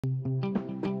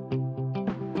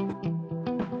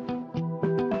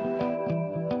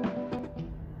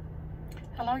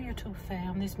YouTube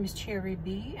fam, this is Miss Cherry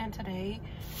B, and today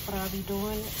what I'll be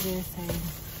doing is a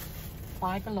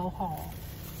Five Below haul.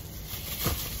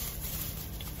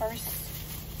 First,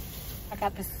 I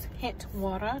got this Hint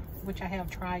water, which I have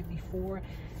tried before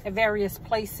at various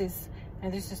places,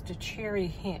 and this is the Cherry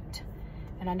Hint,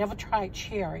 and I never tried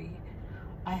cherry.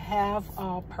 I have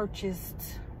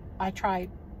I tried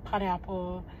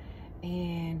pineapple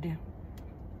and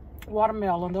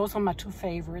watermelon. Those are my two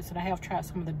favorites, and I have tried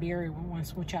some of the berry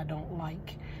ones, which I don't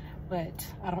like, but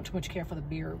I don't too much care for the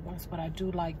berry ones, but I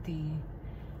do like the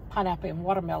pineapple and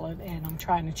watermelon, and I'm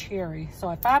trying the cherry. So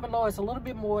at Five Below, it's a little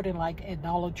bit more than like at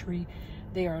Dollar Tree.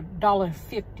 They are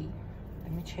 $1.50.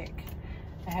 Let me check.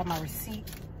 I have my receipt,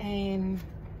 and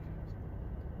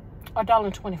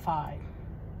 $1.25.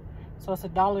 So it's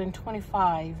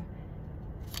 $1.25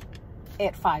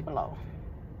 at Five Below.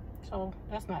 So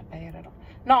that's not bad at all.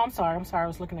 No, I'm sorry. I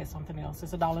was looking at something else.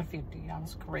 It's $1.50. I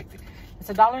was corrected. It's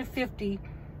 $1.50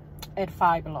 at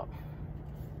Five Below.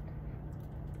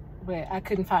 But I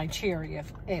couldn't find cherry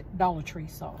at Dollar Tree,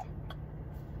 so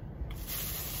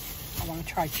I want to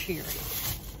try cherry.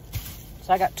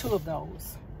 So I got two of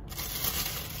those.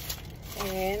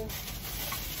 And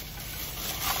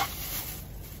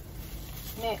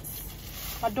next,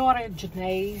 my daughter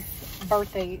Janae's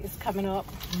birthday is coming up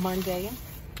Monday.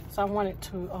 So I wanted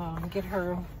to get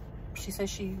her, she said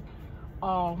she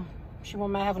want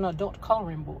me to have an adult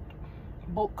coloring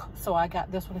book. So I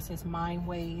got this one. It says Mind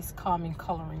Ways Calming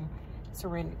Coloring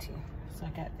Serenity. So I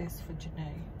got this for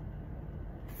Janae.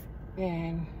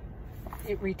 And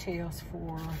it retails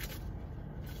for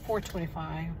 $4.25.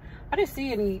 I didn't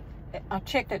see any, I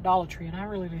checked at Dollar Tree and I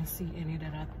really didn't see any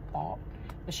that I bought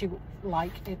that she would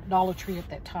like at Dollar Tree at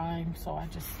that time. So I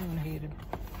just went ahead and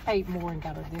paid more and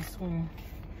got her this one.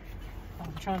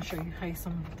 I'm trying to show you how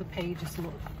some of the pages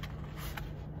look.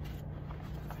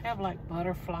 I have like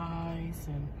butterflies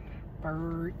and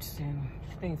birds and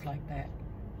things like that.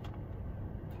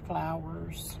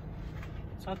 Flowers.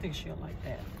 So I think she'll like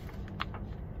that.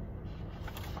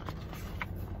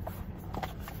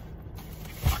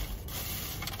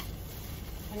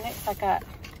 And next I got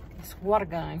this water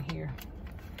gun here.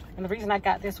 And the reason I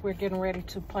got this, we're getting ready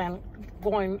to plan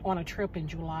going on a trip in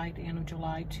July, the end of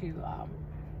July, to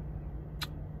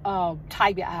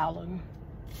Tybee Island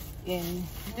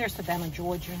near Savannah,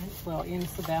 Georgia. Well, in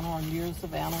Savannah or near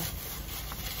Savannah.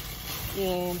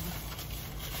 And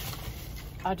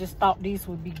I just thought these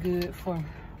would be good for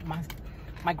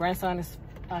my grandson.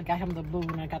 I got him the blue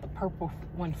and I got the purple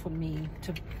one for me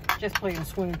to just play in the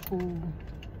swimming pool.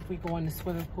 If we go in the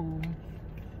swimming pool.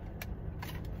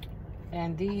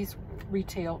 And these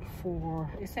retailed for,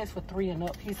 it says for 3 and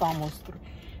up. He's almost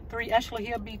 3. Actually,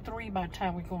 he'll be 3 by the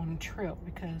time we go on the trip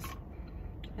because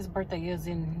his birthday is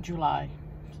in July.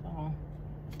 So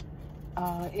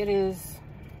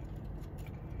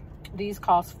these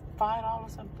cost $5,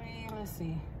 I believe. Let's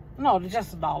see. No,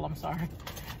 just $1. I'm sorry.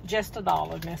 Just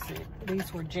 $1. That's it.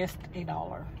 These were just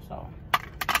 $1. So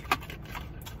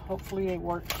hopefully they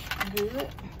work good.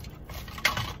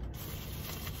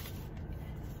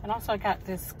 And also I got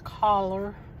this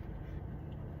collar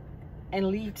and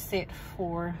lead set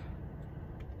for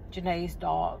Janae's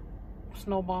dog,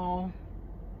 Snowball.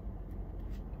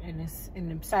 And it's in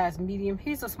the size medium.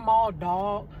 He's a small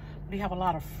dog, but he have a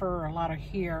lot of fur, a lot of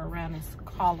hair around his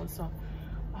collar. So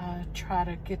I try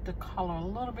to get the collar a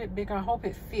little bit bigger. I hope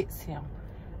it fits him.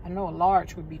 I know a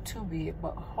large would be too big,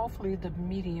 but hopefully the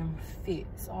medium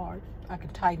fits, or I can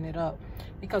tighten it up.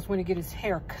 Because when he get his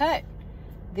hair cut,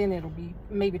 then it'll be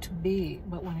maybe too big.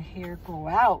 But when the hair grow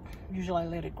out, usually I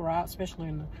let it grow out, especially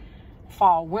in the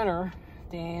fall, winter,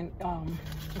 then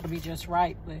it'll be just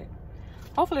right. But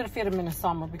hopefully it'll fit him in the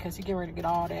summer because he's getting ready to get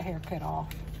all that hair cut off.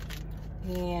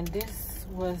 And this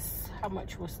was, how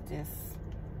much was this?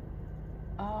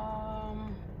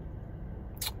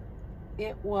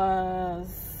 It was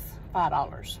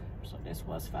 $5. So this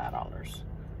was $5.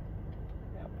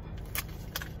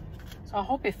 So I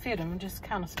hope it fit him. I'm just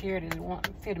kind of scared that it won't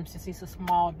fit him since he's a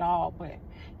small dog, but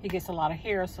he gets a lot of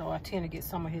hair, so I tend to get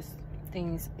some of his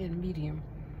things in medium.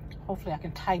 Hopefully I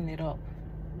can tighten it up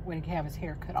when he can have his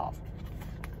hair cut off.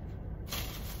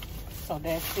 So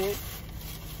that's it.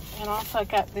 And also I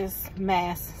got this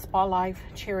mask, Spa Life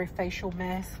Cherry Facial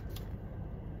Mask.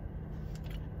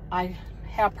 I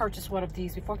have purchased one of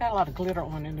these before. Got a lot of glitter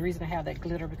on it, and the reason I have that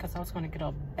glitter because I was going to get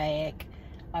a bag,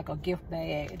 like a gift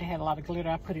bag. It had a lot of glitter.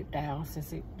 I put it down since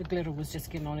the glitter was just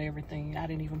getting on everything. I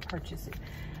didn't even purchase it.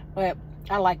 But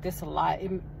I like this a lot.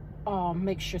 It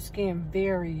makes your skin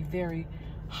very, very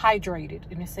hydrated.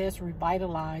 And it says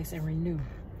revitalize and renew.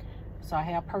 So I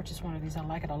have purchased one of these. I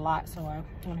like it a lot. So I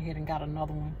went ahead and got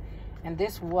another one. And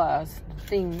this was the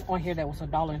thing on here that was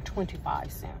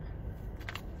 $1.25.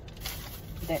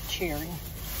 That cherry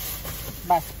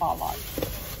by Spotlight.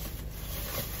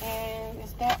 And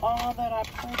is that all that I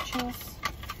purchased?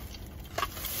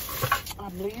 I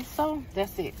believe so.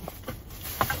 That's it.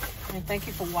 And thank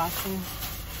you for watching.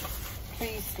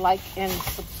 Please like and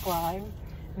subscribe.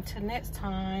 Until next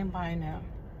time, bye now.